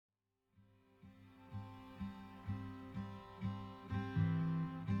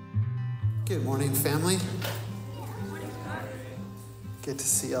Good morning, family. Good to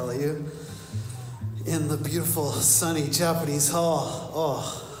see all of you in the beautiful, sunny Japanese hall.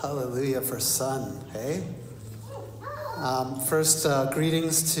 Oh, hallelujah for sun, hey? First,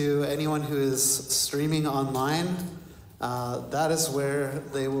 greetings to anyone who is streaming online. That is where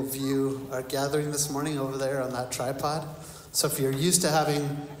they will view our gathering this morning over there on that tripod. So if you're used to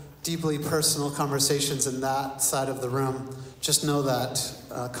having deeply personal conversations in that side of the room, just know that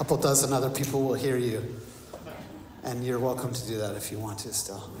a couple dozen other people will hear you. And you're welcome to do that if you want to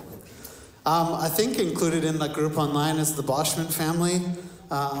still. I think included in the group online is the Boschman family.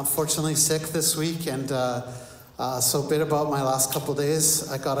 Unfortunately sick this week, and so a bit about my last couple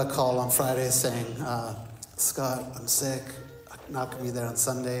days. I got a call on Friday saying, Scott, I'm sick. I'm not going to be there on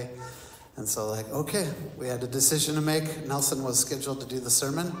Sunday. And so okay, we had a decision to make. Nelson was scheduled to do the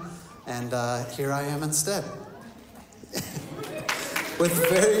sermon, and here I am instead.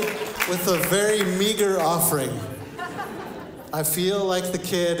 with a very meager offering. I feel like the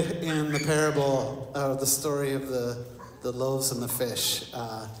kid in the parable, the story of the loaves and the fish.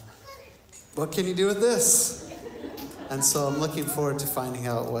 What can you do with this? And so I'm looking forward to finding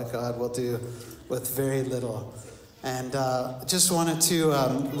out what God will do with very little. And just wanted to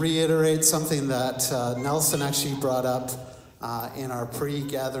reiterate something that Nelson actually brought up in our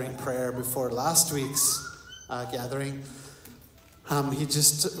pre-gathering prayer before last week's gathering. He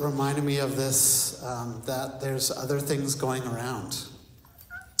just reminded me of this, that there's other things going around.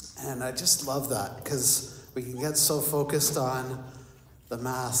 And I just love that, because we can get so focused on the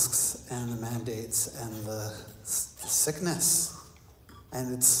masks and the mandates and the sickness.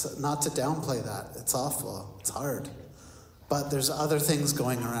 And it's not to downplay that. It's awful. It's hard. But there's other things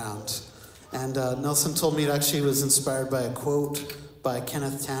going around. And Nelson told me it actually was inspired by a quote by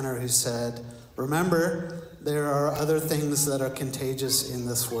Kenneth Tanner, who said, "Remember, there are other things that are contagious in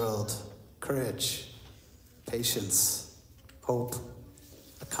this world. Courage, patience, hope,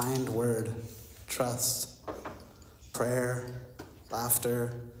 a kind word, trust, prayer,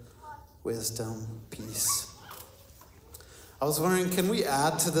 laughter, wisdom, peace." I was wondering, can we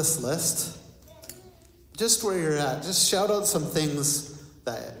add to this list? Just where you're at, just shout out some things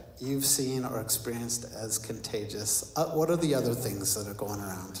that you've seen or experienced as contagious. What are the other things that are going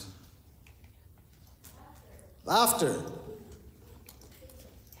around? Laughter.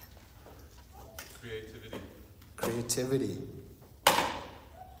 Creativity.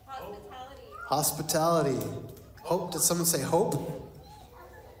 Hospitality. Hope. Did someone say hope?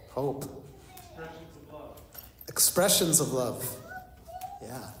 Hope. Expressions of love.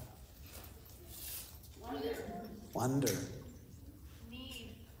 Yeah. Wonder.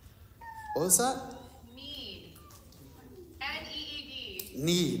 Need. What was that? Need. N-E-E-D.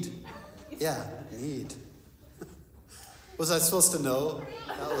 Need. Yeah, need. Was I supposed to know?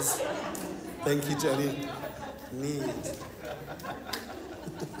 That was. Thank you, Jenny. Need.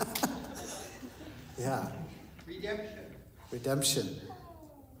 Yeah. Redemption.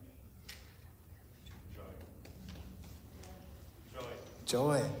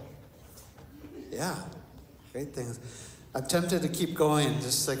 Joy. Yeah, great things. I'm tempted to keep going,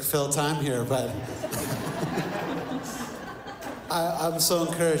 just fill time here, but I'm so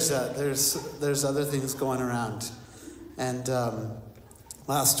encouraged that there's other things going around. And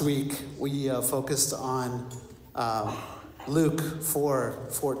last week we focused on Luke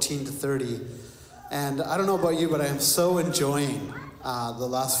 4:14-30, and I don't know about you, but I am so enjoying the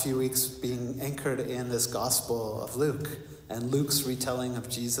last few weeks being anchored in this Gospel of Luke and Luke's retelling of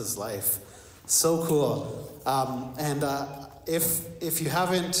Jesus' life. So cool. And if you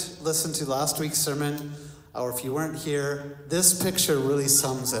haven't listened to last week's sermon, or if you weren't here, this picture really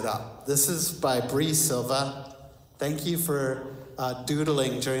sums it up. This is by Bree Silva. Thank you for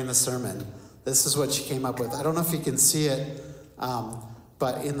doodling during the sermon. This is what she came up with. I don't know if you can see it,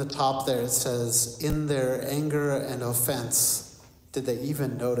 but in the top there it says, "In their anger and offense, did they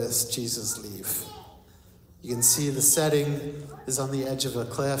even notice Jesus leave?" You can see the setting is on the edge of a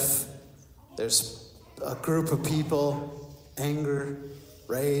cliff. There's a group of people, anger,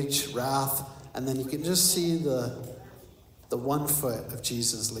 rage, wrath, and then you can just see the 1 foot of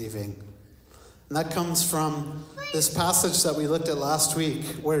Jesus leaving. And that comes from this passage that we looked at last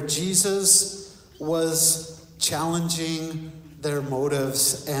week, where Jesus was challenging their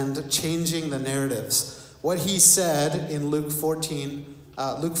motives and changing the narratives. What he said in Luke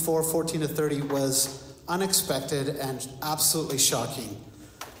 4:14-30 was unexpected and absolutely shocking.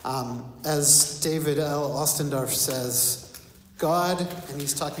 As David L. Ostendorf says, God, and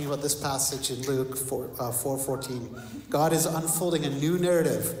he's talking about this passage in Luke 4:14, God is unfolding a new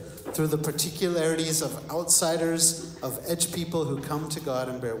narrative through the particularities of outsiders, of edge people who come to God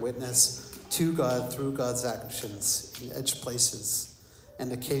and bear witness to God through God's actions in edge places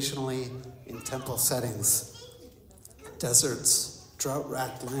and occasionally in temple settings, deserts,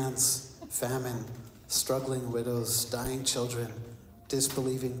 drought-racked lands, famine, struggling widows, dying children,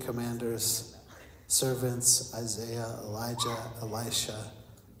 disbelieving commanders, servants, Isaiah, Elijah, Elisha,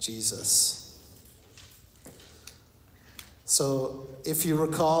 Jesus. So if you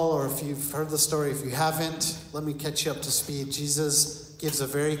recall, or if you've heard the story, if you haven't, let me catch you up to speed. Jesus gives a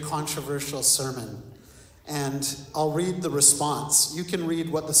very controversial sermon. And I'll read the response. You can read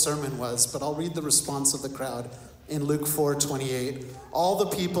what the sermon was, but I'll read the response of the crowd in Luke 4:28. All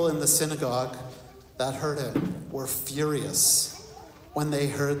the people in the synagogue that heard him were furious when they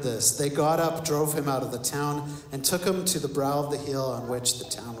heard this. They got up, drove him out of the town, and took him to the brow of the hill on which the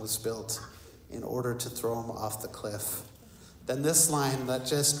town was built in order to throw him off the cliff. Then this line that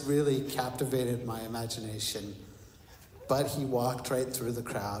just really captivated my imagination. But he walked right through the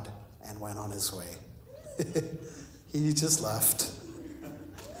crowd and went on his way. He just left.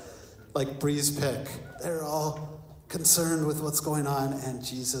 Like Breeze Pick. They're all concerned with what's going on, and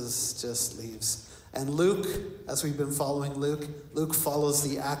Jesus just leaves. And Luke, as we've been following Luke follows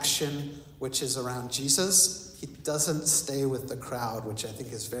the action which is around Jesus. He doesn't stay with the crowd, which I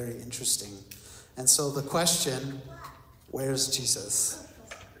think is very interesting. And so the question, where's Jesus?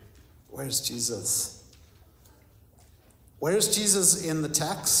 Where's Jesus? Where's Jesus in the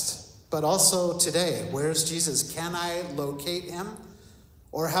text? But also today, where's Jesus? Can I locate him?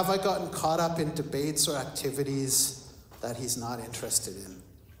 Or have I gotten caught up in debates or activities that he's not interested in?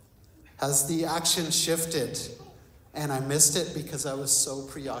 Has the action shifted and I missed it because I was so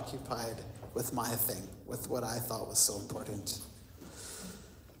preoccupied with my thing, with what I thought was so important?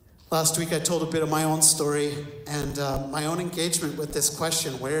 Last week I told a bit of my own story and my own engagement with this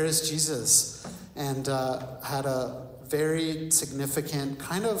question, where is Jesus? And had a very significant,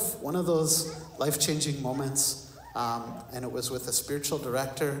 kind of one of those life-changing moments. And it was with a spiritual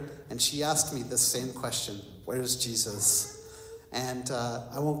director, and she asked me this same question, where's Jesus? And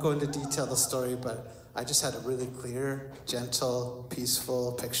I won't go into detail the story, but I just had a really clear, gentle,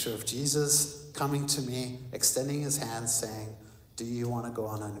 peaceful picture of Jesus coming to me, extending his hand, saying, do you want to go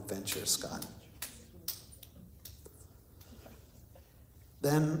on an adventure, Scott?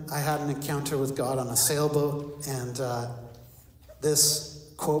 Then I had an encounter with God on a sailboat, and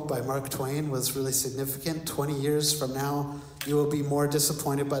this quote by Mark Twain was really significant. 20 years from now, you will be more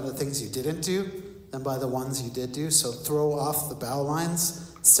disappointed by the things you didn't do than by the ones you did do. So throw off the bow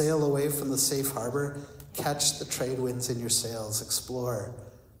lines, sail away from the safe harbor, catch the trade winds in your sails, explore,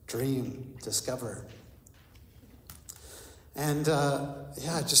 dream, discover. And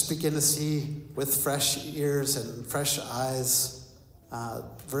just begin to see with fresh ears and fresh eyes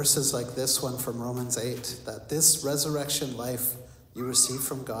verses like this one from Romans 8, that this resurrection life you receive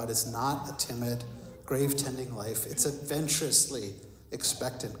from God is not a timid, grave-tending life. It's adventurously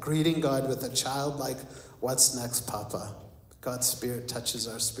expectant, greeting God with a childlike, what's next, Papa? God's Spirit touches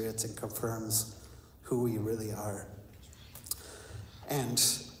our spirits and confirms who we really are. And,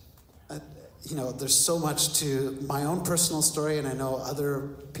 there's so much to my own personal story, and I know other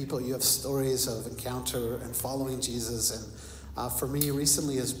people, you have stories of encounter and following Jesus. And for me,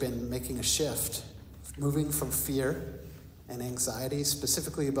 recently has been making a shift, moving from fear and anxiety,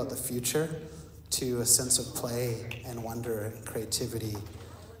 specifically about the future, to a sense of play and wonder and creativity,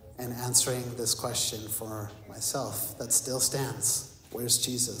 and answering this question for myself that still stands. Where's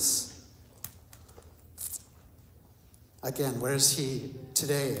Jesus? Again, where's he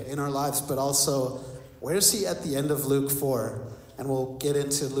today in our lives, but also where's he at the end of Luke 4? And we'll get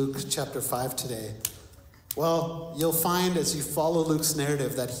into Luke chapter 5 today. Well, you'll find as you follow Luke's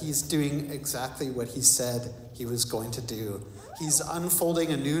narrative that he's doing exactly what he said he was going to do. He's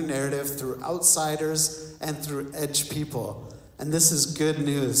unfolding a new narrative through outsiders and through edge people. And this is good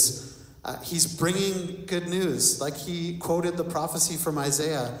news. He's bringing good news, like he quoted the prophecy from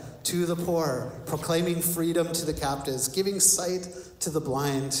Isaiah, to the poor, proclaiming freedom to the captives, giving sight to the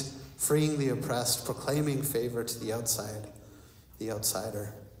blind, freeing the oppressed, proclaiming favor to the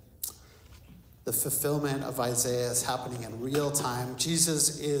outsider. The fulfillment of Isaiah is happening in real time.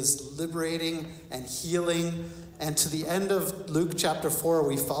 Jesus is liberating and healing. And to the end of Luke chapter 4,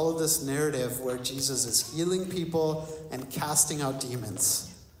 we follow this narrative where Jesus is healing people and casting out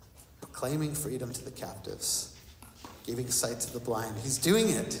demons, proclaiming freedom to the captives, giving sight to the blind. He's doing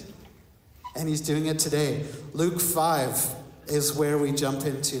it. And he's doing it today. Luke 5 is where we jump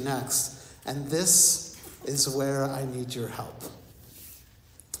into next. And this is where I need your help.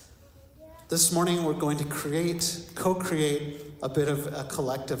 This morning we're going to co-create a bit of a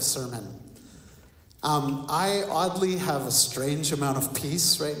collective sermon. I oddly have a strange amount of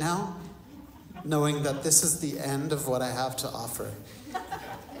peace right now. knowing that this is the end of what I have to offer.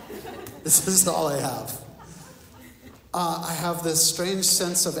 This is all I have. I have this strange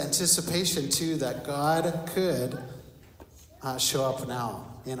sense of anticipation, too, that God could show up now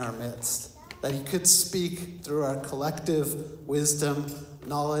in our midst. That he could speak through our collective wisdom,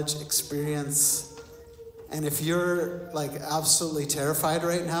 knowledge, experience. And if you're like absolutely terrified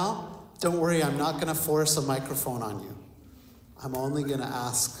right now, don't worry, I'm not going to force a microphone on you. I'm only going to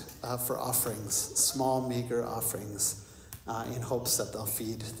ask for offerings, small, meager offerings, in hopes that they'll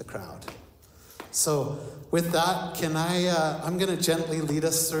feed the crowd. So with that, I'm going to gently lead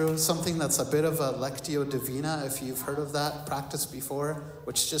us through something that's a bit of a Lectio Divina, if you've heard of that practice before,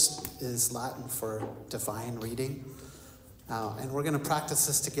 which just is Latin for divine reading. And we're going to practice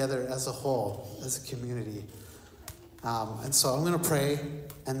this together as a whole, as a community. And so I'm going to pray,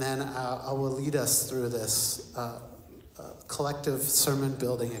 and then I will lead us through this collective sermon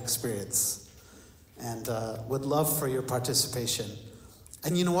building experience. And would love for your participation.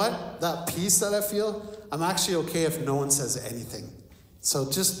 And you know what? That peace that I feel, I'm actually okay if no one says anything. So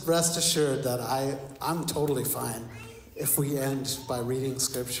just rest assured that I'm totally fine if we end by reading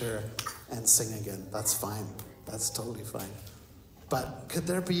scripture and sing again. That's fine. That's totally fine. But could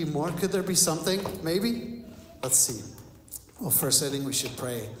there be more? Could there be something? Maybe? Let's see. Well, first I think we should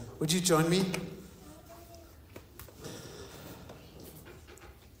pray. Would you join me?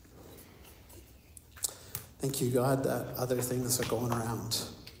 Thank you, God, that other things are going around.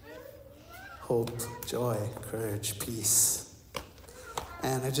 Hope, joy, courage, peace.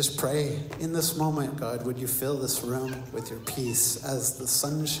 And I just pray in this moment, God, would you fill this room with your peace as the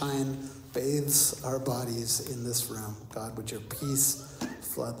sunshine bathes our bodies in this room. God, would your peace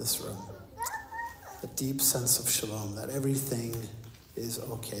flood this room? A deep sense of shalom, that everything is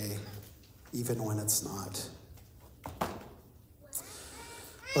okay, even when it's not.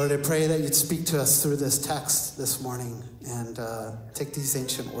 Lord, I pray that you'd speak to us through this text this morning and take these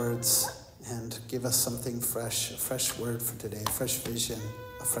ancient words and give us something fresh, a fresh word for today, a fresh vision,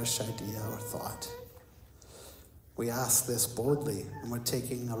 a fresh idea or thought. We ask this boldly, and we're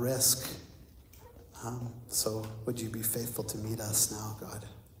taking a risk. So would you be faithful to meet us now, God?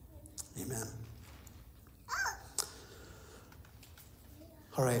 Amen.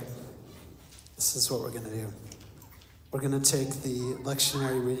 All right, this is what we're going to do. We're going to take the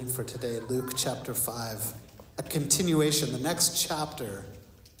lectionary reading for today, Luke chapter 5, a continuation, the next chapter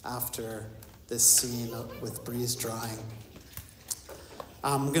after this scene with Breeze drying.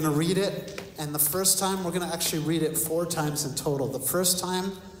 I'm going to read it, and the first time we're going to actually read it 4 times in total. The first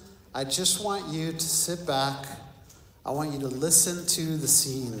time, I just want you to sit back. I want you to listen to the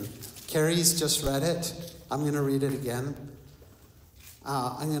scene. Carrie's just read it. I'm going to read it again.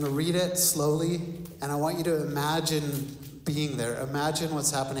 I'm going to read it slowly, and I want you to imagine being there. Imagine what's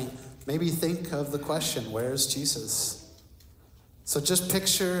happening. Maybe think of the question, where's Jesus? So just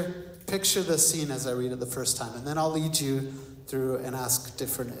picture the scene as I read it the first time, and then I'll lead you through and ask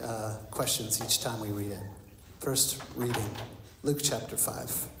different questions each time we read it. First reading, Luke chapter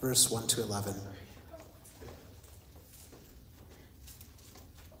 5, verse 1 to 11.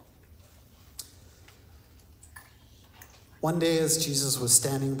 One day as Jesus was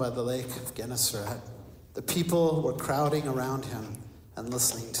standing by the lake of Gennesaret, the people were crowding around him and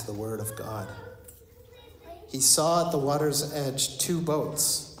listening to the word of God. He saw at the water's edge 2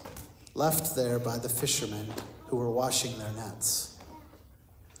 boats left there by the fishermen who were washing their nets.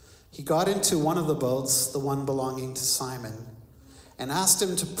 He got into one of the boats, the one belonging to Simon, and asked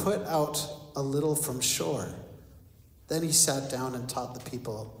him to put out a little from shore. Then he sat down and taught the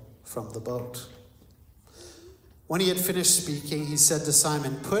people from the boat. When he had finished speaking, he said to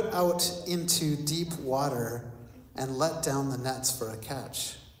Simon, "Put out into deep water and let down the nets for a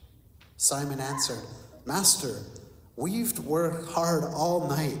catch." Simon answered, "Master, we've worked hard all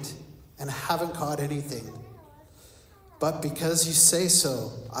night and haven't caught anything. But because you say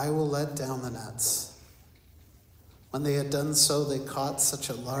so, I will let down the nets." When they had done so, they caught such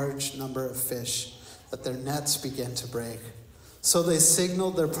a large number of fish that their nets began to break. So they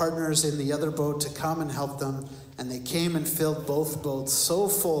signaled their partners in the other boat to come and help them, and they came and filled both boats so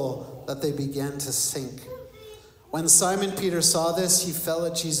full that they began to sink. When Simon Peter saw this, he fell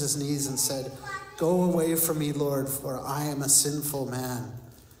at Jesus' knees and said, "Go away from me, Lord, for I am a sinful man."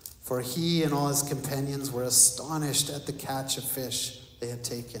 For he and all his companions were astonished at the catch of fish they had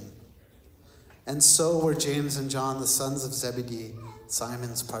taken. And so were James and John, the sons of Zebedee,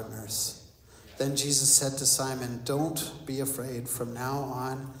 Simon's partners. Then Jesus said to Simon, "Don't be afraid. From now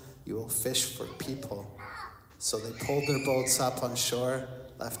on, you will fish for people." So they pulled their boats up on shore,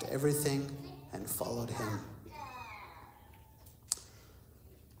 left everything, and followed him.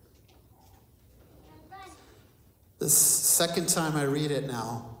 This second time I read it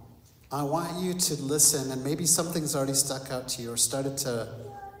now, I want you to listen, and maybe something's already stuck out to you or started to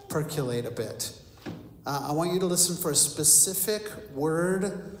percolate a bit. I want you to listen for a specific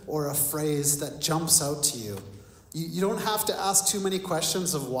word or a phrase that jumps out to you. You don't have to ask too many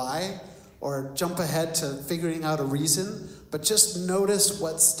questions of why or jump ahead to figuring out a reason, but just notice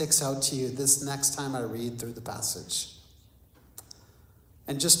what sticks out to you this next time I read through the passage.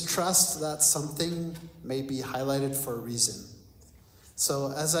 And just trust that something may be highlighted for a reason.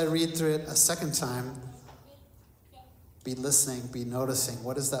 So as I read through it a second time, be listening, be noticing,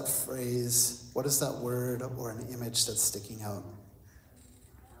 what is that phrase, what is that word or an image that's sticking out?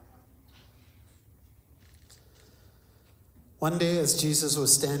 One day as Jesus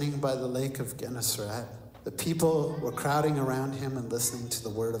was standing by the lake of Gennesaret, the people were crowding around him and listening to the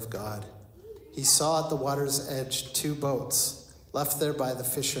word of God. He saw at the water's edge 2 boats, left there by the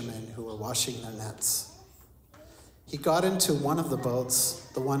fishermen who were washing their nets. He got into one of the boats,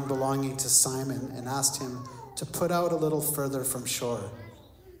 the one belonging to Simon, and asked him to put out a little further from shore.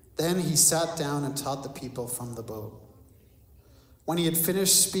 Then he sat down and taught the people from the boat. When he had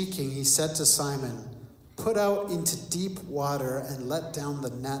finished speaking, he said to Simon, "Put out into deep water and let down the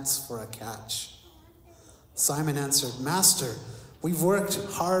nets for a catch." Simon answered, "Master, we've worked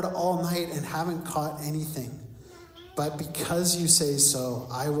hard all night and haven't caught anything. But because you say so,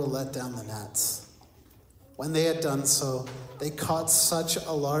 I will let down the nets." When they had done so, they caught such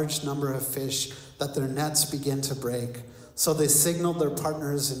a large number of fish that their nets began to break. So they signaled their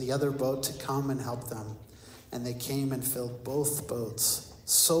partners in the other boat to come and help them. And they came and filled both boats,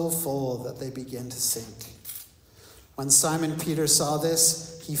 so full that they began to sink. When Simon Peter saw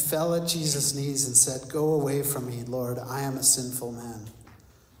this, he fell at Jesus' knees and said, "Go away from me, Lord, I am a sinful man."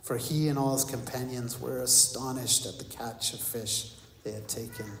 For he and all his companions were astonished at the catch of fish they had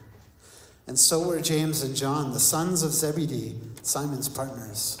taken. And so were James and John, the sons of Zebedee, Simon's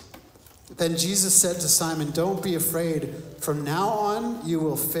partners. Then Jesus said to Simon, "Don't be afraid. From now on, you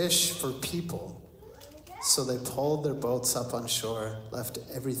will fish for people." So they pulled their boats up on shore, left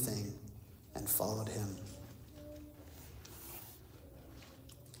everything, and followed him.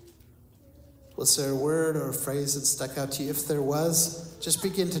 Was there a word or a phrase that stuck out to you? If there was, just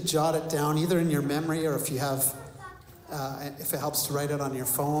begin to jot it down, either in your memory or if you have, if it helps to write it on your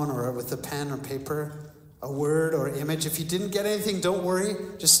phone or with a pen or paper, a word or image. If you didn't get anything, don't worry.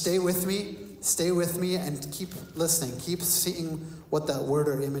 Just stay with me and keep listening. Keep seeing what that word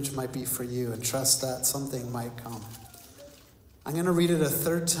or image might be for you and trust that something might come. I'm going to read it a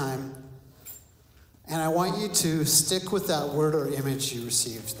third time. And I want you to stick with that word or image you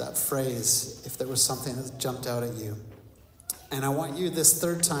received, that phrase, if there was something that jumped out at you. And I want you this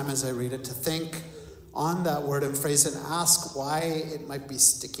third time as I read it to think on that word and phrase and ask why it might be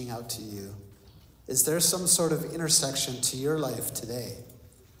sticking out to you. Is there some sort of intersection to your life today?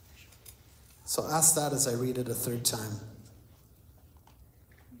 So ask that as I read it a third time.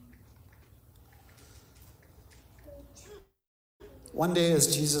 One day as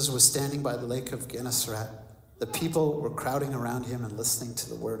Jesus was standing by the lake of Gennesaret, the people were crowding around him and listening to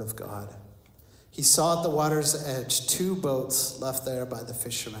the word of God. He saw at the water's edge 2 boats left there by the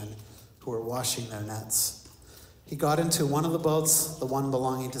fishermen who were washing their nets. He got into one of the boats, the one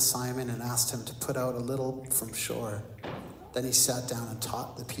belonging to Simon, and asked him to put out a little from shore. Then he sat down and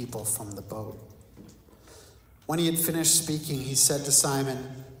taught the people from the boat. When he had finished speaking, he said to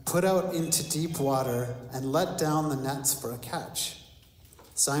Simon, "Put out into deep water and let down the nets for a catch."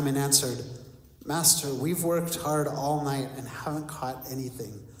 Simon answered, "Master, we've worked hard all night and haven't caught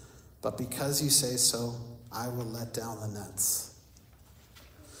anything, but because you say so, I will let down the nets."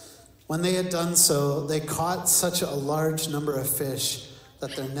 When they had done so, they caught such a large number of fish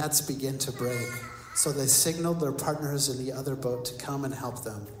that their nets began to break. So they signaled their partners in the other boat to come and help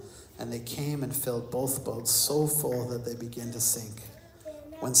them, and they came and filled both boats so full that they began to sink.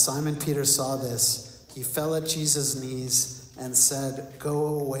 When Simon Peter saw this, he fell at Jesus' knees and said, "Go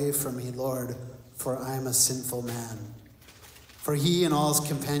away from me, Lord, for I am a sinful man." For he and all his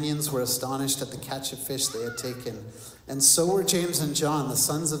companions were astonished at the catch of fish they had taken. And so were James and John, the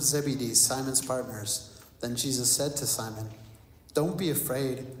sons of Zebedee, Simon's partners. Then Jesus said to Simon, "Don't be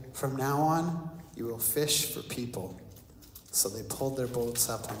afraid. From now on, you will fish for people." So they pulled their boats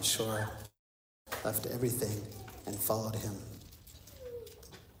up on shore, left everything, and followed him.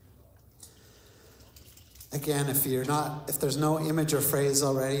 Again, if there's no image or phrase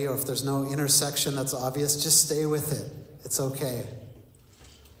already, or if there's no intersection that's obvious, just stay with it. It's okay.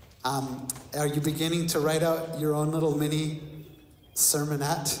 Are you beginning to write out your own little mini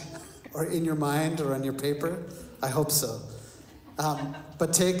sermonette, or in your mind, or on your paper? I hope so.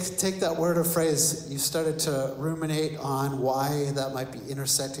 But take that word or phrase, you started to ruminate on why that might be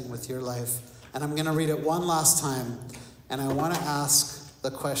intersecting with your life. And I'm going to read it one last time. And I want to ask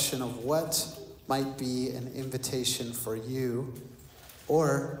the question of what might be an invitation for you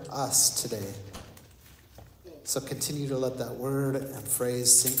or us today. So continue to let that word and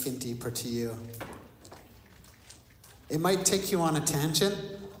phrase sink in deeper to you. It might take you on a tangent.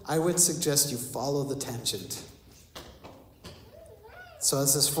 I would suggest you follow the tangent. So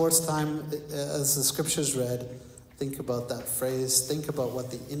as this fourth time, as the scriptures read, think about that phrase. Think about what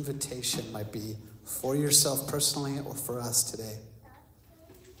the invitation might be for yourself personally or for us today.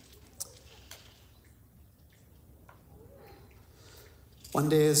 One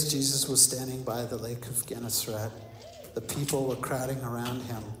day as Jesus was standing by the lake of Gennesaret, the people were crowding around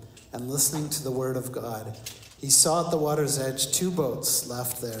him and listening to the word of God. He saw at the water's edge 2 boats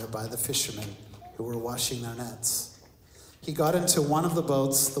left there by the fishermen who were washing their nets. He got into one of the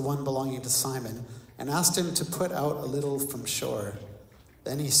boats, the one belonging to Simon, and asked him to put out a little from shore.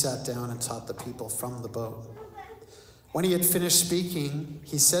 Then he sat down and taught the people from the boat. When he had finished speaking,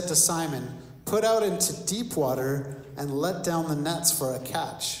 he said to Simon, "Put out into deep water and let down the nets for a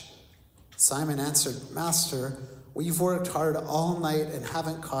catch." Simon answered, "Master, we've worked hard all night and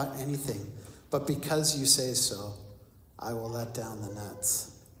haven't caught anything, but because you say so, I will let down the nets."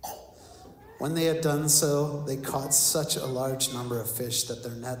 When they had done so, they caught such a large number of fish that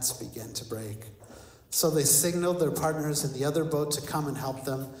their nets began to break. So they signaled their partners in the other boat to come and help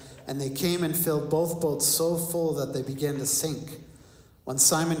them, and they came and filled both boats so full that they began to sink. When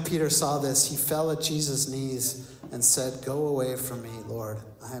Simon Peter saw this, he fell at Jesus' knees and said, "Go away from me, Lord,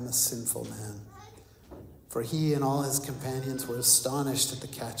 I am a sinful man." For he and all his companions were astonished at the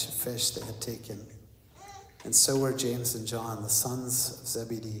catch of fish they had taken. And so were James and John, the sons of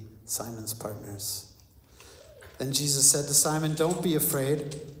Zebedee, Simon's partners. Then Jesus said to Simon, "Don't be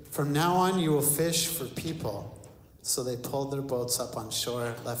afraid. From now on you will fish for people." So they pulled their boats up on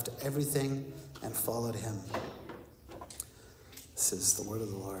shore, left everything, and followed him. This is the word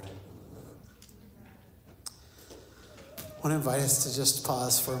of the Lord. I want to invite us to just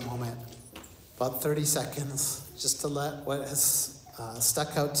pause for a moment, about 30 seconds, just to let what has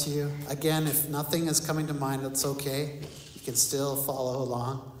stuck out to you. Again, if nothing is coming to mind, that's okay. You can still follow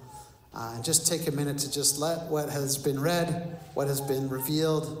along. And just take a minute to just let what has been read, what has been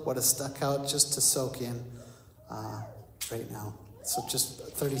revealed, what has stuck out, just to soak in right now. So just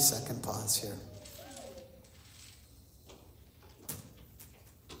a 30-second pause here.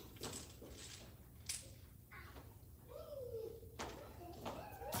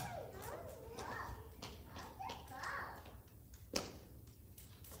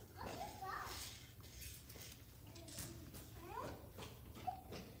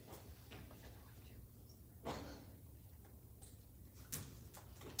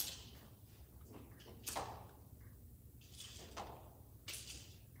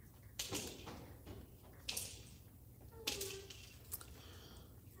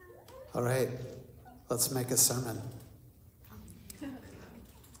 All right, let's make a sermon.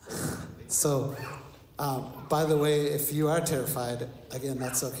 So, by the way, if you are terrified, again,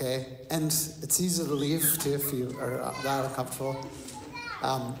 that's okay. And it's easy to leave, too, if you are that uncomfortable.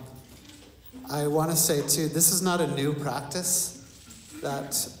 I want to say, too, this is not a new practice.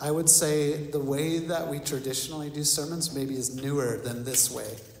 That I would say the way that we traditionally do sermons maybe is newer than this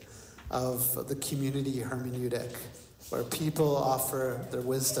way of the community hermeneutic, where people offer their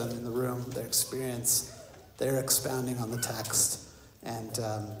wisdom in the room, their experience, they're expounding on the text. And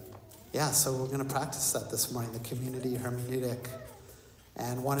so we're going to practice that this morning, the community hermeneutic.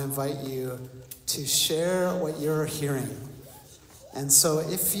 And want to invite you to share what you're hearing. And so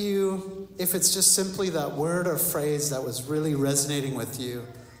if it's just simply that word or phrase that was really resonating with you,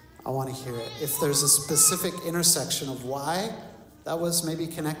 I want to hear it. If there's a specific intersection of why that was maybe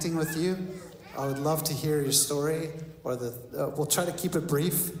connecting with you, I would love to hear your story, or we'll try to keep it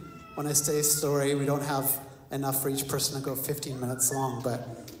brief. When I say story, we don't have enough for each person to go 15 minutes long,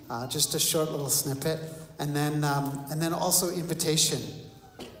 but just a short little snippet. And then also invitation.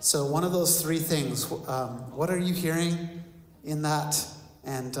 So one of those 3 things, what are you hearing in that?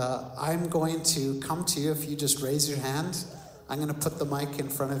 And I'm going to come to you if you just raise your hand. I'm going to put the mic in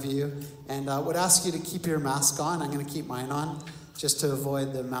front of you, and I would ask you to keep your mask on. I'm going to keep mine on, just to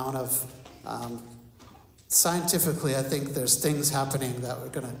avoid the amount of scientifically, I think there's things happening that are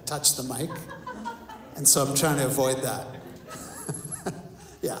going to touch the mic, and so I'm trying to avoid that.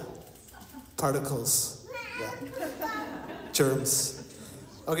 Yeah, particles, yeah, germs.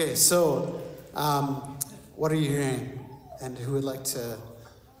 Okay, so what are you hearing? And who would like to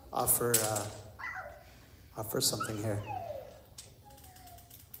offer something here?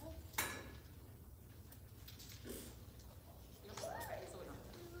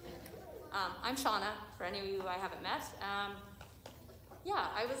 I'm Shauna, for any of you I haven't met. Yeah,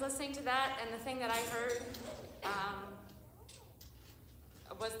 I was listening to that, and the thing that I heard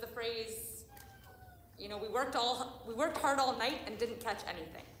was the phrase, you know, we worked hard all night and didn't catch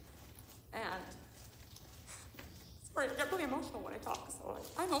anything. And sorry, I get really emotional when I talk, so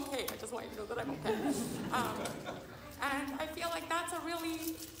I'm okay. I just want you to know that I'm okay. And I feel like that's a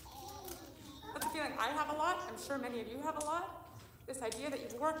feeling I have a lot. I'm sure many of you have a lot. This idea that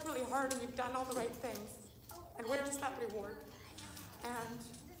you've worked really hard and you've done all the right things. And where is that reward? And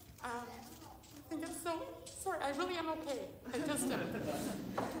I think it's so, sorry, I really am okay. I just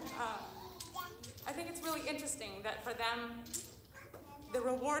I think it's really interesting that for them, the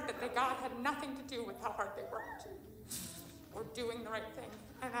reward that they got had nothing to do with how hard they worked or doing the right thing.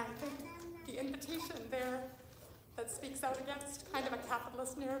 And I think the invitation there that speaks out against kind of a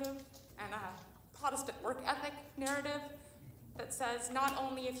capitalist narrative and a Protestant work ethic narrative that says not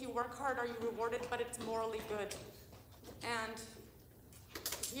only if you work hard are you rewarded, but it's morally good. And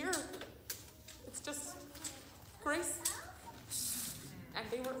here, it's just grace. And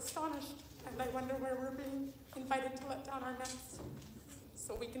they were astonished. And I wonder where we're being invited to let down our nets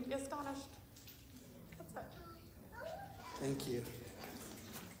so we can be astonished. That's it. Thank you.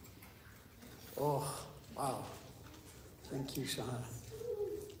 Oh, wow. Thank you, Shauna.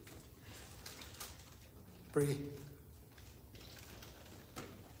 Bree.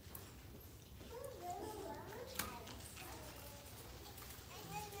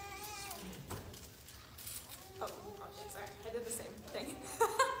 Sorry, I did the same thing.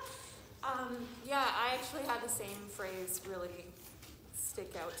 Yeah, I actually had the same phrase really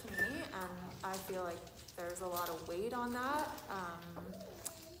stick out to me, and I feel like there's a lot of weight on that.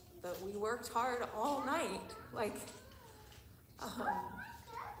 That we worked hard all night. Like, I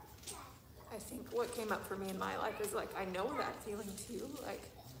think what came up for me in my life is like, I know that feeling too. Like,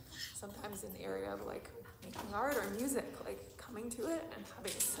 sometimes in the area of like making art or music, like coming to it and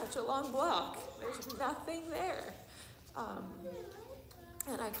having such a long block, there's nothing there.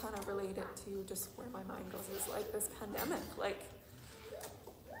 And I kind of relate it to just where my mind goes is like this pandemic. Like,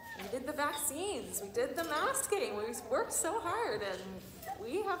 we did the vaccines, we did the masking, we worked so hard, and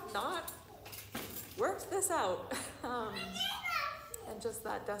we have not worked this out. And just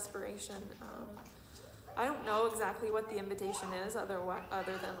that desperation. I don't know exactly what the invitation is other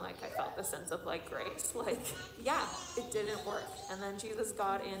than like I felt the sense of like grace. Like, yeah, it didn't work. And then Jesus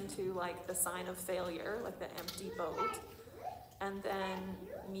got into like the sign of failure, like the empty boat, and then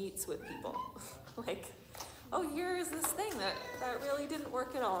meets with people. Like, oh, here's this thing that really didn't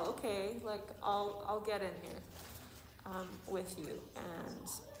work at all. Okay, like I'll get in here with you. And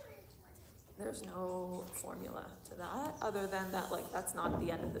there's no formula to that other than that, like, that's not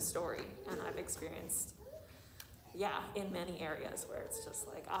the end of the story. And I've experienced, in many areas where it's just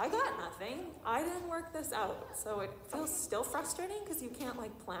like, I got nothing. I didn't work this out. So it feels still frustrating because you can't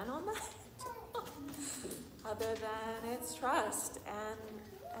like plan on that. Other than it's trust and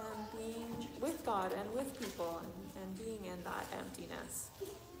being with God and with people and being in that emptiness.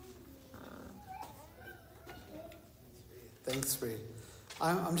 Thanks, Bree.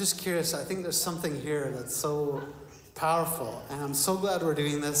 I'm just curious. I think there's something here that's so powerful, and I'm so glad we're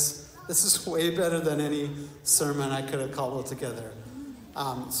doing this. This is way better than any sermon I could have cobbled together.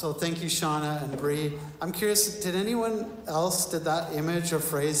 So thank you, Shauna and Bree. I'm curious, did anyone else, did that image or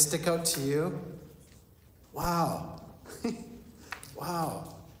phrase stick out to you? Wow.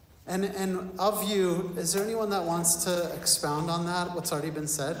 Wow. And of you, is there anyone that wants to expound on that, what's already been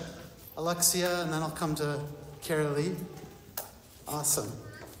said? Alexia, and then I'll come to Carolee. Awesome.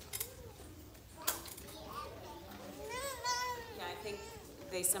 Yeah, I think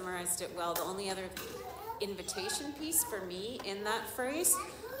they summarized it well. The only other invitation piece for me in that phrase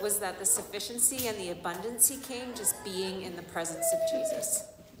was that the sufficiency and the abundancy came just being in the presence of Jesus.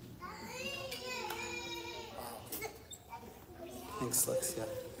 Thanks, Alexia.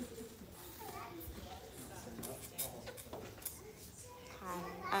 Hi.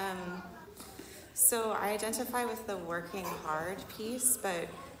 So I identify with the working hard piece, but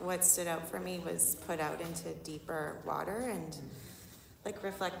what stood out for me was put out into deeper water and like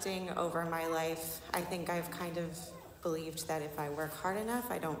reflecting over my life. I think I've kind of believed that if I work hard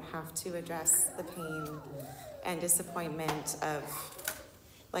enough, I don't have to address the pain and disappointment of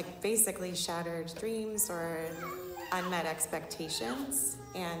like basically shattered dreams or unmet expectations.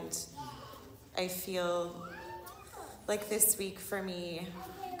 And I feel like this week for me,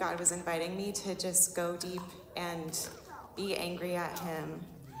 God was inviting me to just go deep and be angry at him,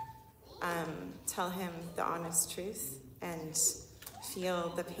 tell him the honest truth, and feel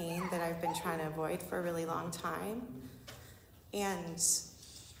the pain that I've been trying to avoid for a really long time. And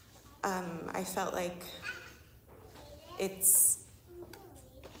I felt like he's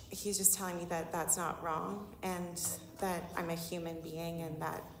just telling me that that's not wrong and that I'm a human being and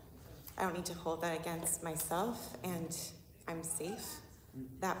that I don't need to hold that against myself and I'm safe.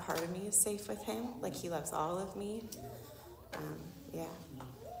 That part of me is safe with him. Like he loves all of me. Yeah.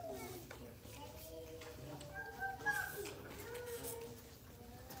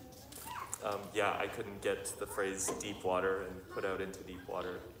 Yeah, I couldn't get the phrase deep water and put out into deep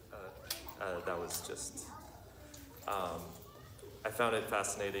water. That was just, I found it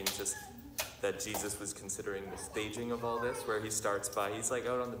fascinating just that Jesus was considering the staging of all this, where he starts by, he's like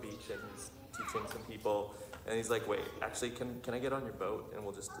out on the beach and he's teaching some people, and he's like, wait, actually, can I get on your boat? And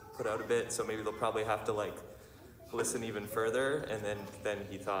we'll just put out a bit, so maybe they'll probably have to like listen even further. And then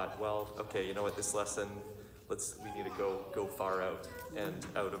he thought, well, okay, you know what, this lesson, we need to go far out and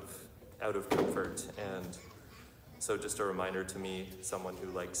out of comfort. And so just a reminder to me, someone who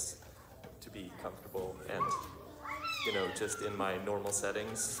likes to be comfortable and, you know, just in my normal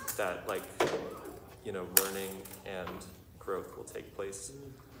settings, that like, you know, learning and growth will take place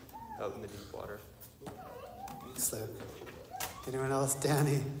out in the deep water. Thanks, Luke. Anyone else?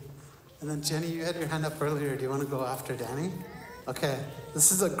 Danny? And then Jenny, you had your hand up earlier. Do you want to go after Danny? Okay,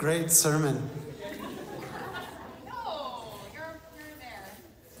 this is a great sermon. No, you're there.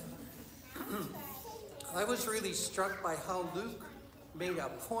 I was really struck by how Luke made a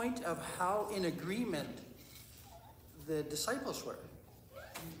point of how in agreement the disciples were.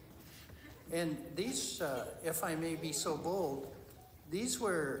 And these, if I may be so bold, these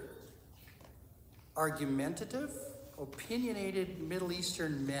were argumentative, opinionated Middle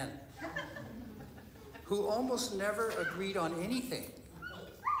Eastern men who almost never agreed on anything.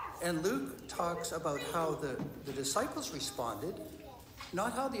 And Luke talks about how the disciples responded,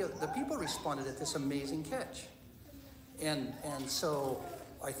 not how the people responded at this amazing catch. And so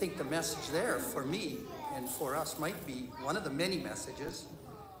I think the message there for me and for us might be, one of the many messages,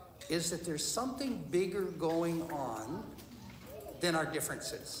 is that there's something bigger going on than our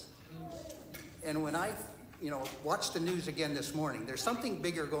differences. And when I, watched the news again this morning, there's something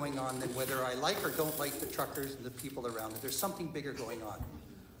bigger going on than whether I like or don't like the truckers and the people around it. There's something bigger going on.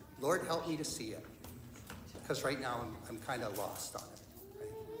 Lord, help me to see it. Because right now I'm kind of lost on it.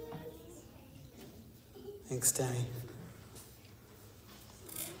 Right? Thanks, Danny.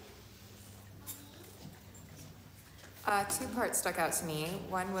 Two parts stuck out to me.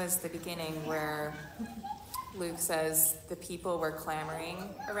 One was the beginning where Luke says the people were clamoring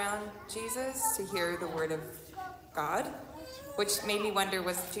around Jesus to hear the word of God, which made me wonder,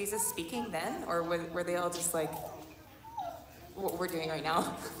 was Jesus speaking then? Or were they all just like what we're doing right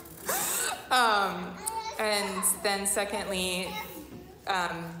now? And then secondly,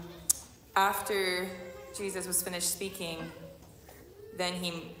 after Jesus was finished speaking, then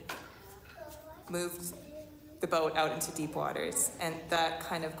he moved the boat out into deep waters. And that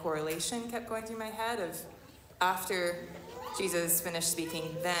kind of correlation kept going through my head of after Jesus finished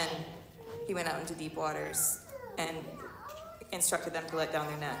speaking, then he went out into deep waters and instructed them to let down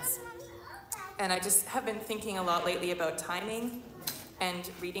their nets. And I just have been thinking a lot lately about timing and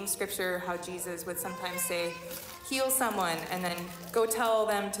reading scripture, how Jesus would sometimes say, heal someone, and then go tell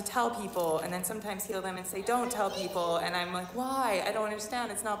them to tell people, and then sometimes heal them and say, don't tell people. And I'm like, why? I don't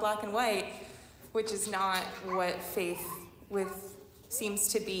understand. It's not black and white, which is not what faith seems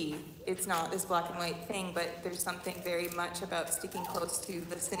to be. It's not this black and white thing, but there's something very much about sticking close to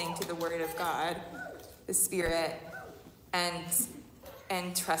listening to the word of God, the Spirit,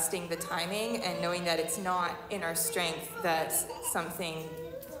 and trusting the timing and knowing that it's not in our strength that something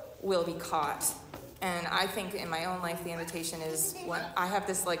will be caught. And I think in my own life, the invitation is when I have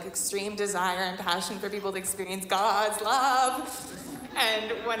this like extreme desire and passion for people to experience God's love.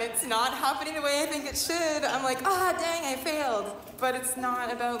 And when it's not happening the way I think it should, I'm like, dang, I failed. But it's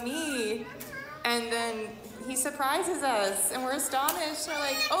not about me. And then he surprises us, and we're astonished. We're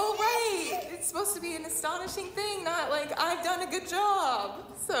like, oh, right, it's supposed to be an astonishing thing, not like I've done a good job.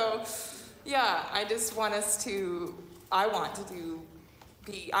 So, yeah, I want to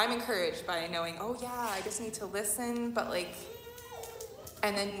I'm encouraged by knowing, oh, yeah, I just need to listen, but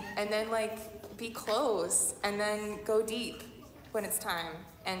and then be close, and then go deep when it's time,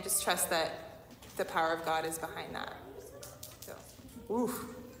 and just trust that the power of God is behind that. So. Ooh,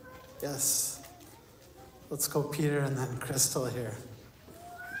 yes. Let's go Peter and then Crystal here.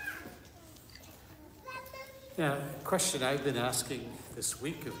 Yeah, a question I've been asking this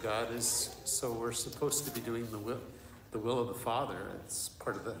week of God is, so we're supposed to be doing the will of the Father. It's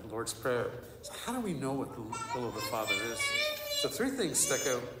part of the Lord's Prayer. So how do we know what the will of the Father is? So 3 things stuck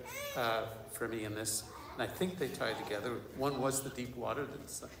out for me in this, and I think they tie together. One was the deep water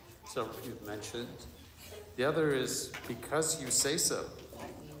that So you've mentioned. The other is because you say so.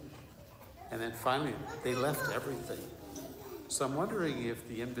 And then finally, they left everything. So I'm wondering if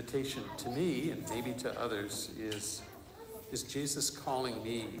the invitation to me, and maybe to others, is Jesus calling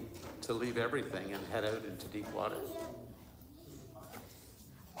me to leave everything and head out into deep water?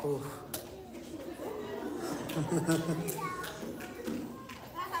 Oof.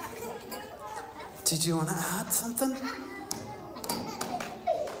 Did you want to add something?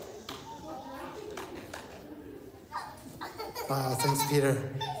 Wow, thanks, Peter.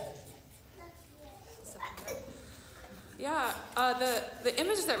 Yeah, the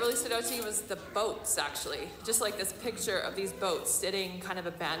image that really stood out to me was the boats, actually. Just like this picture of these boats sitting kind of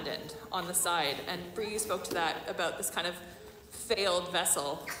abandoned on the side. And Bree, you spoke to that about this kind of failed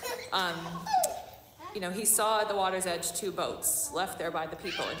vessel. He saw at the water's edge 2 boats left there by the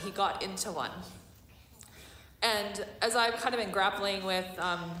people, and he got into one. And as I've kind of been grappling with,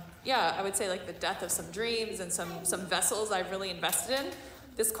 I would say like the death of some dreams and some vessels I've really invested in,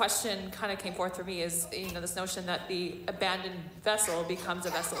 this question kind of came forth for me is, this notion that the abandoned vessel becomes a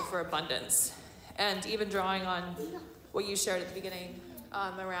vessel for abundance. And even drawing on what you shared at the beginning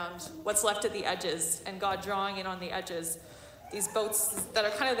around what's left at the edges and God drawing in on the edges, these boats that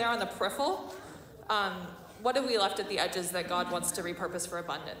are kind of there on the peripheral, what have we left at the edges that God wants to repurpose for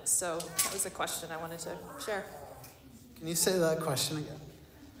abundance? So that was a question I wanted to share. Can you say that question again?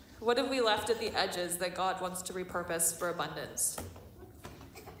 What have we left at the edges that God wants to repurpose for abundance?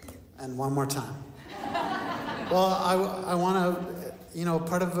 And one more time. Well, I want to,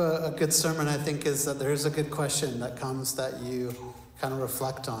 part of a good sermon, I think, is that there's a good question that comes that you kind of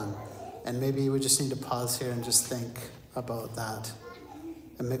reflect on. And maybe we just need to pause here and just think about that.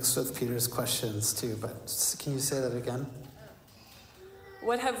 And mixed with Peter's questions too, but can you say that again?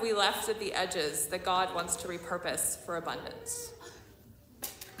 What have we left at the edges that God wants to repurpose for abundance?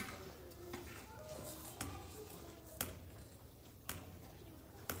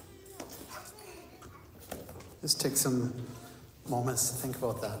 Just take some moments to think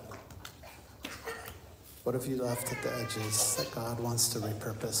about that. What have you left at the edges that God wants to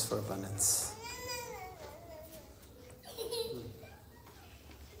repurpose for abundance?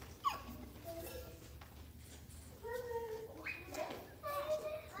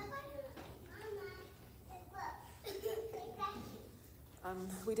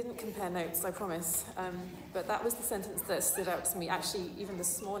 We didn't compare notes, I promise, but that was the sentence that stood out to me. Actually, even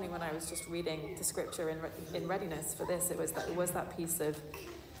this morning when I was just reading the scripture in readiness for this, it was that piece of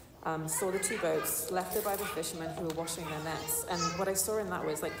saw the 2 boats left there by the fishermen who were washing their nets. And what I saw in that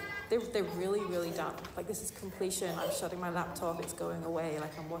was like they're really, really done. Like, this is completion. I'm shutting my laptop. It's going away.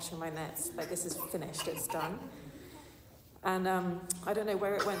 Like, I'm washing my nets. Like, this is finished. It's done. And I don't know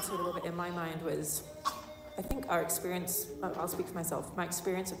where it went to a little bit in my mind was, I think our experience, I'll speak for myself, my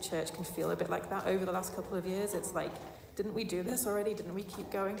experience of church can feel a bit like that over the last couple of years. It's like, didn't we do this already? Didn't we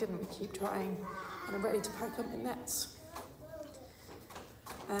keep going? Didn't we keep trying? And I'm ready to pack up my nets.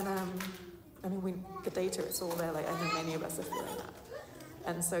 And the data, it's all there. Like, I think many of us are feeling that.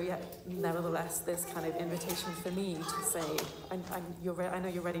 And so, nevertheless, this kind of invitation for me to say, I know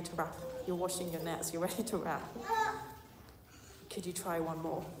you're ready to wrap. You're washing your nets. You're ready to wrap. Could you try one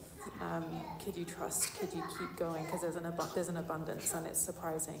more? Could you trust? Could you keep going? Because there's an abundance, and it's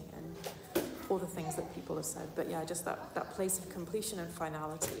surprising, and all the things that people have said. But just that place of completion and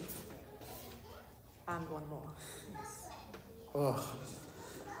finality. And one more. Oh,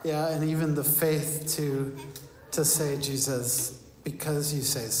 yeah, and even the faith to say, Jesus, because you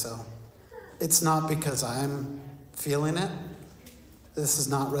say so. It's not because I'm feeling it. This is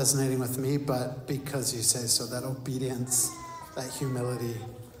not resonating with me, but because you say so. That obedience, that humility.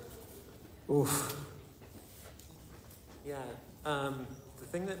 Oof. Yeah, the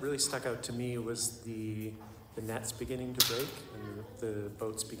thing that really stuck out to me was the nets beginning to break and the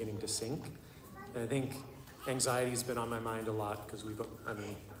boats beginning to sink. And I think anxiety's been on my mind a lot because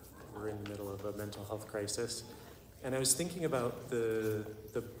we're in the middle of a mental health crisis. And I was thinking about the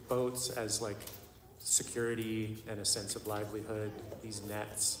boats as like security and a sense of livelihood, these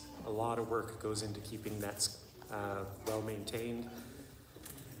nets. A lot of work goes into keeping nets well maintained.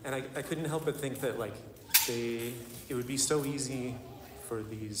 And I couldn't help but think that it would be so easy for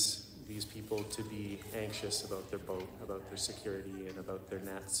these people to be anxious about their boat, about their security, and about their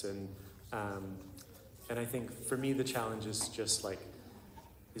nets. And I think for me the challenge is just like,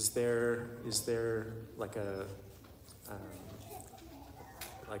 is there like a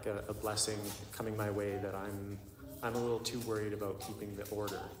blessing coming my way that I'm a little too worried about keeping the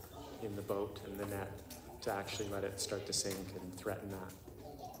order in the boat and the net to actually let it start to sink and threaten that.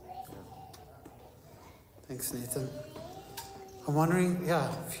 Thanks, Nathan. I'm wondering,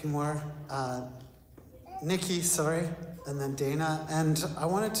 a few more. Nikki, sorry, and then Dana. And I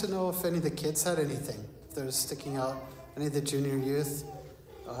wanted to know if any of the kids had anything. If they're sticking out, any of the junior youth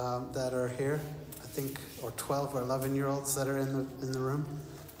that are here, I think, or 12 or 11-year-olds that are in the room.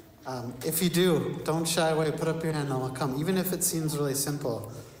 If you do, don't shy away. Put up your hand and I'll come. Even if it seems really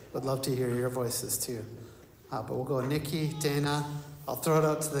simple, would love to hear your voices too. But we'll go Nikki, Dana. I'll throw it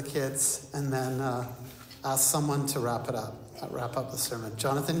out to the kids and then ask someone to wrap up the sermon.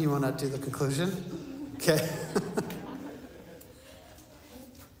 Jonathan, you want to do the conclusion? Okay.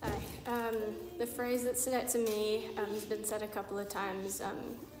 Hi. The phrase that stood out to me has been said a couple of times,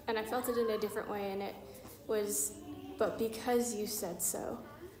 and I felt it in a different way, and it was, but because you said so.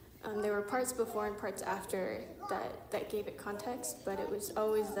 There were parts before and parts after that gave it context, but it was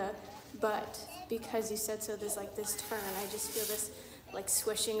always but because you said so, there's like this turn. I just feel this like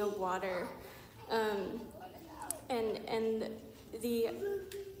swishing of water. And the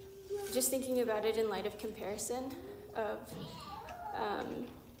just thinking about it in light of comparison of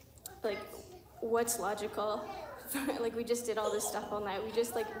like what's logical. Like we just did all this stuff all night.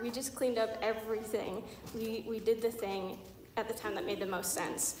 We just cleaned up everything. We did the thing at the time that made the most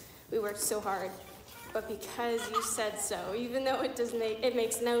sense. We worked so hard, but because you said so, even though it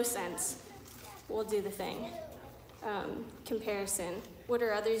makes no sense, we'll do the thing. Comparison. What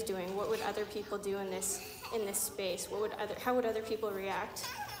are others doing? What would other people do in this space? How would other people react?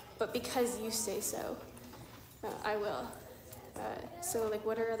 But because you say so, I will. So like,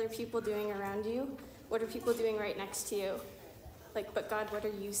 what are other people doing around you? What are people doing right next to you? Like, but God, what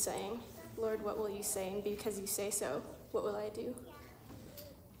are you saying? Lord, what will you say? And because you say so, what will I do?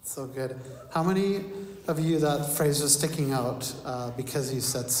 So good. How many of you that phrase was sticking out because you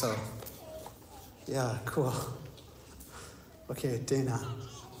said so? Yeah, cool. Okay, Dana.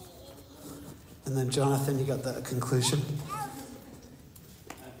 And then Jonathan, you got the conclusion?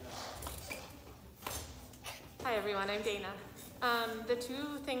 Hi everyone, I'm Dana. The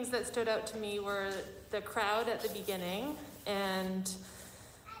two things that stood out to me were the crowd at the beginning and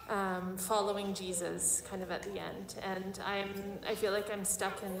following Jesus kind of at the end. And I feel like I'm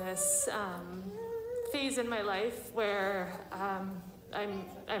stuck in this phase in my life where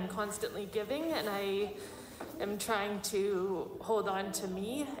I'm constantly giving, and I am trying to hold on to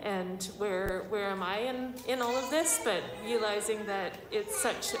me and where am I in all of this, but realizing that it's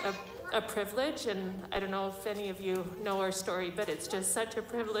such a privilege, and I don't know if any of you know our story, but it's just such a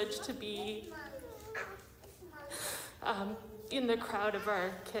privilege to be in the crowd of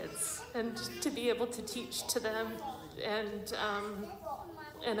our kids and to be able to teach to them, and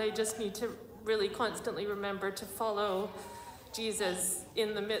I just need to really constantly remember to follow Jesus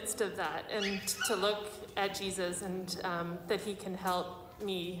in the midst of that, and to look at Jesus, and that he can help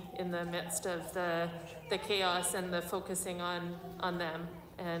me in the midst of the chaos and the focusing on them.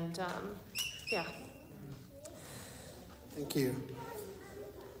 And yeah. Thank you.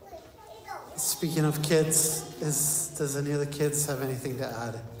 Speaking of kids, does any of the kids have anything to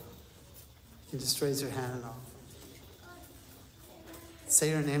add? You can just raise your hand and I'll say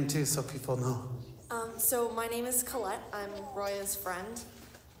your name too so people know. So my name is Colette. I'm Roya's friend.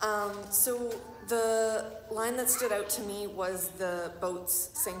 So the line that stood out to me was the boats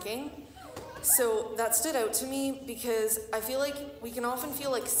sinking. So that stood out to me because I feel like we can often feel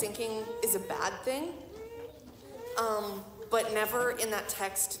like sinking is a bad thing. But never in that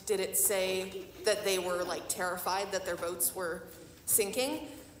text did it say that they were like terrified that their boats were sinking.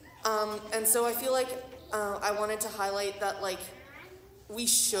 And so I feel like I wanted to highlight that like we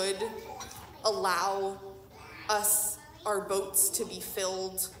should allow our boats to be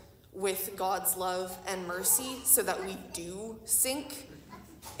filled with God's love and mercy so that we do sink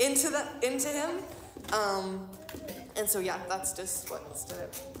into him. And so yeah, that's just what stood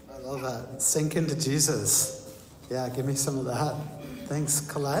out. I love that. Sink into Jesus. Yeah, give me some of that. Thanks,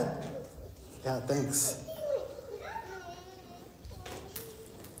 Colette. Yeah, thanks.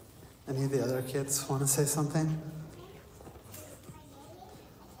 Any of the other kids want to say something?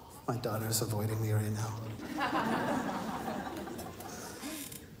 My daughter's avoiding me right now.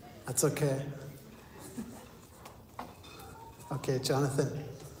 That's okay. Okay, Jonathan.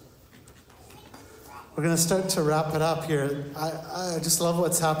 We're going to start to wrap it up here. I just love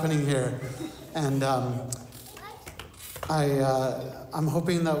what's happening here. And I'm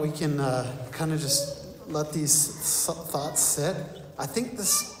hoping that we can kind of just let these thoughts sit. I think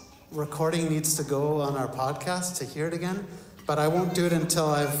this recording needs to go on our podcast to hear it again, but I won't do it until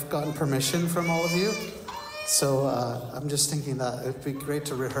I've gotten permission from all of you. So I'm just thinking that it would be great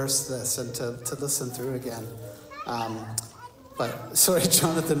to rehearse this and to listen through again. But sorry,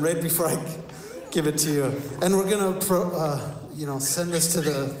 Jonathan, right before I give it to you. And we're going to send this to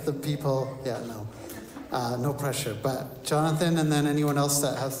the people. Yeah, no pressure. But Jonathan, and then anyone else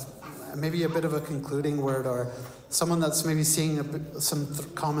that has maybe a bit of a concluding word, or someone that's maybe seeing some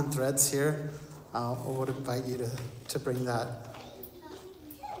common threads here, I would invite you to bring that.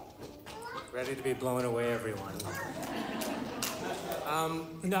 Ready to be blown away, everyone.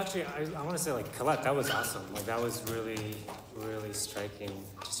 No, actually, I want to say, Colette, that was awesome. That was really, really striking,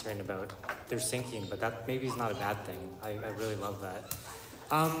 just hearing about their sinking, but that maybe is not a bad thing. I really love that.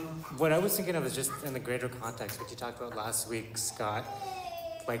 What I was thinking of is just in the greater context, what you talked about last week, Scott.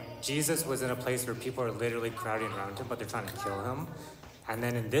 Jesus was in a place where people are literally crowding around him, but they're trying to kill him. And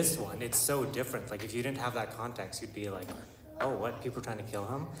then in this one, it's so different. If you didn't have that context, you'd be like, oh, what? People are trying to kill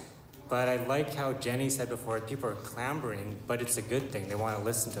him? But I like how Jenny said before, people are clamoring, but it's a good thing. They want to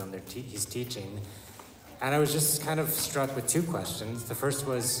listen to him. He's teaching. And I was just kind of struck with two questions. The first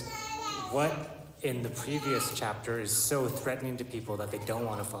was, what in the previous chapter is so threatening to people that they don't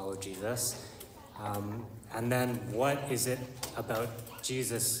want to follow Jesus? And then what is it about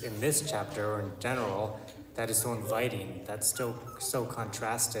Jesus in this chapter, or in general, that is so inviting, that's still so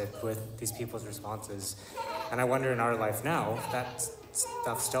contrasted with these people's responses? And I wonder in our life now, if that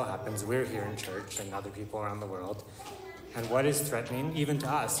stuff still happens. We're here in church and other people around the world. And what is threatening, even to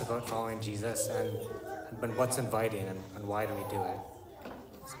us, about following Jesus, and what's inviting, and why do we do it?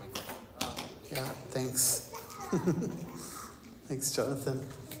 Yeah, thanks. Thanks, Jonathan.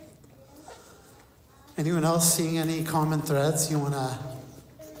 Anyone else seeing any common threads you want to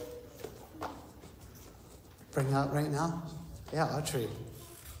bring out right now? Yeah, Audrey.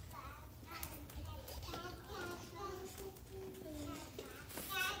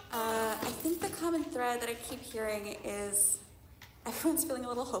 I think the common thread that I keep hearing is everyone's feeling a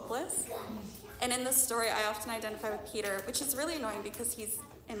little hopeless. And in this story, I often identify with Peter, which is really annoying because he's,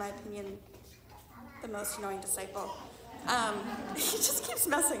 in my opinion, the most annoying disciple. He just keeps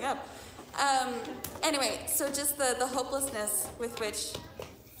messing up. Anyway, so just the hopelessness with which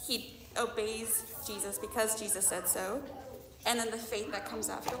he obeys Jesus because Jesus said so, and then the faith that comes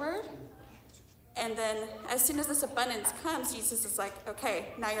afterward. And then as soon as this abundance comes, Jesus is like,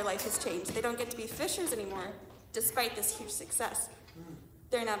 okay, now your life has changed. They don't get to be fishers anymore, despite this huge success.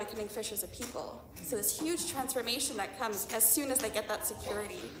 They're now becoming fishers of people. So this huge transformation that comes as soon as they get that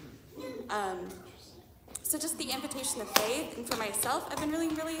security. So just the invitation of faith, and for myself, I've been really,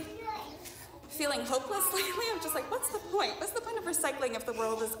 really feeling hopeless lately. I'm just like, what's the point? What's the point of recycling if the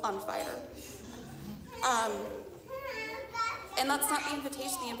world is on fire? And that's not the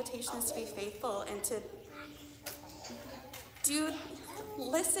invitation. The invitation is to be faithful and to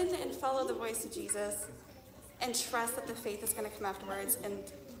listen and follow the voice of Jesus, and trust that the faith is going to come afterwards, and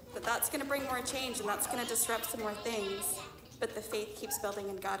that's going to bring more change, and that's going to disrupt some more things. But the faith keeps building,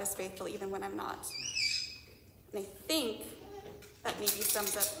 and God is faithful even when I'm not. And I think that maybe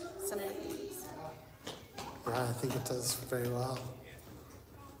sums up some of the things. Yeah, I think it does very well.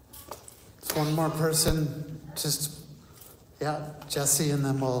 Just one more person, Jesse, and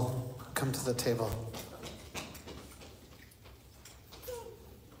then we'll come to the table.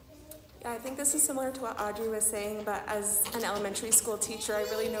 Yeah, I think this is similar to what Audrey was saying, but as an elementary school teacher, I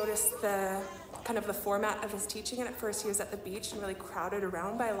really noticed the format of his teaching. And at first he was at the beach and really crowded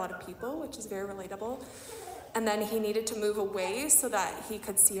around by a lot of people, which is very relatable. And then he needed to move away so that he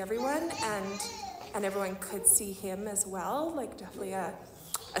could see everyone, and everyone could see him as well, definitely a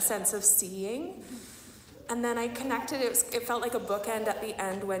sense of seeing. And then I connected, it felt like a bookend at the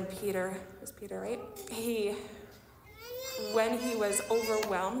end when Peter, right? When he was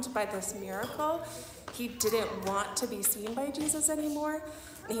overwhelmed by this miracle, he didn't want to be seen by Jesus anymore.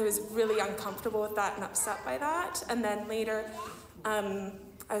 And he was really uncomfortable with that and upset by that. And then later, I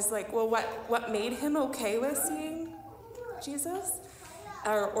was like, well, what made him okay with seeing Jesus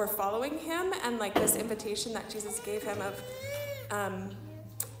or following him? And this invitation that Jesus gave him of,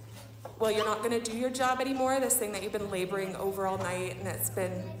 well, you're not going to do your job anymore, this thing that you've been laboring over all night, and it's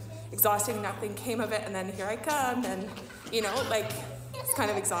been exhausting, nothing came of it, and then here I come, and, it's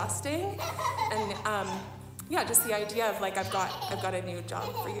kind of exhausting. And, just the idea of, I've got a new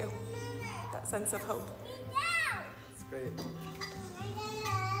job for you. That sense of hope. That's great.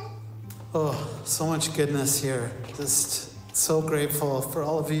 Oh, so much goodness here. Just so grateful for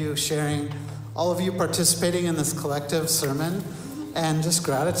all of you sharing, all of you participating in this collective sermon. And just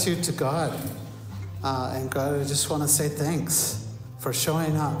gratitude to God. And God, I just want to say thanks for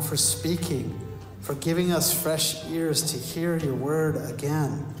showing up, for speaking, for giving us fresh ears to hear your word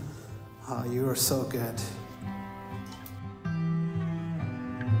again. You are so good.